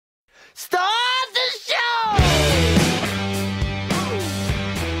Start the show!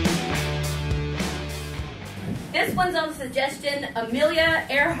 This one's on suggestion, Amelia,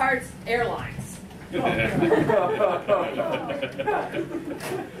 Earhart's Airlines.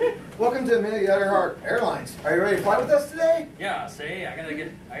 Welcome to Amelia Earhart Airlines. Are you ready to fly with us today? Yeah, see, I gotta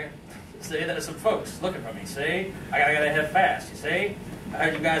see, there's some folks looking for me, see? I gotta head fast, you see? I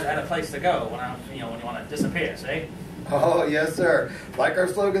heard you guys had a place to go when when you want to disappear, see? Oh, yes, sir. Like our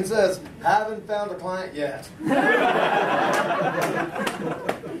slogan says, haven't found a client yet. Yeah,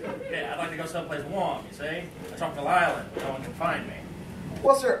 I'd like to go someplace warm, you see? A tropical island where no one can find me.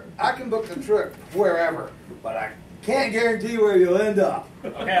 Well, sir, I can book the trip wherever, but I can't guarantee where you'll end up.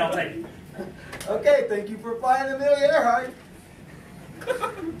 Okay, I'll take it. Okay, thank you for flying Amelia Earhart.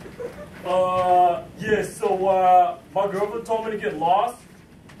 Yeah, so, my girlfriend told me to get lost,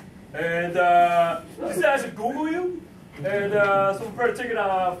 and, she said I should Google you, and, so prepare a ticket,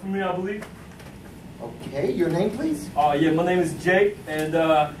 for me, I believe. Okay, your name, please? Yeah, my name is Jake, and,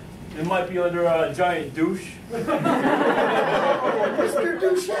 it might be under, Giant Douche. Mr.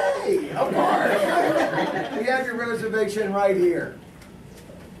 Douche, of course. We have your reservation right here.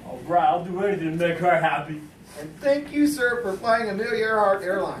 All right, I'll do anything to make her happy. And thank you, sir, for flying Amelia Earhart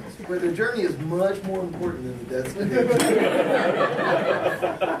Airlines, where the journey is much more important than the destination.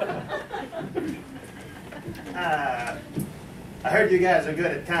 I heard you guys are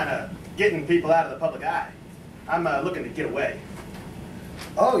good at kind of getting people out of the public eye. I'm looking to get away.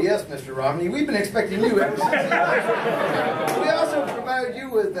 Oh, yes, Mr. Romney. We've been expecting you ever since. We also provide you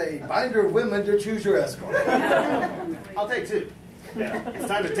with a binder of women to choose your escort. I'll take two. Yeah, it's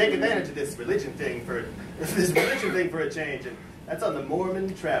time to take advantage of this religion thing for a change, and that's on the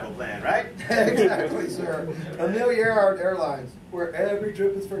Mormon travel plan, right? Exactly, sir. Amelia Earhart Airlines, where every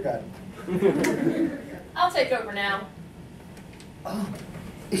trip is forgotten. I'll take over now. Oh,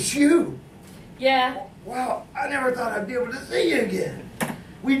 it's you. Yeah. Wow, I never thought I'd be able to see you again.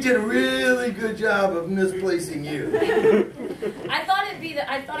 We did a really good job of misplacing you. I thought I'd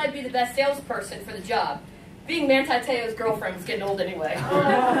be the best salesperson for the job. Being Manti Te'o's girlfriend was getting old anyway.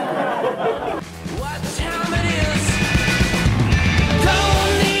 What time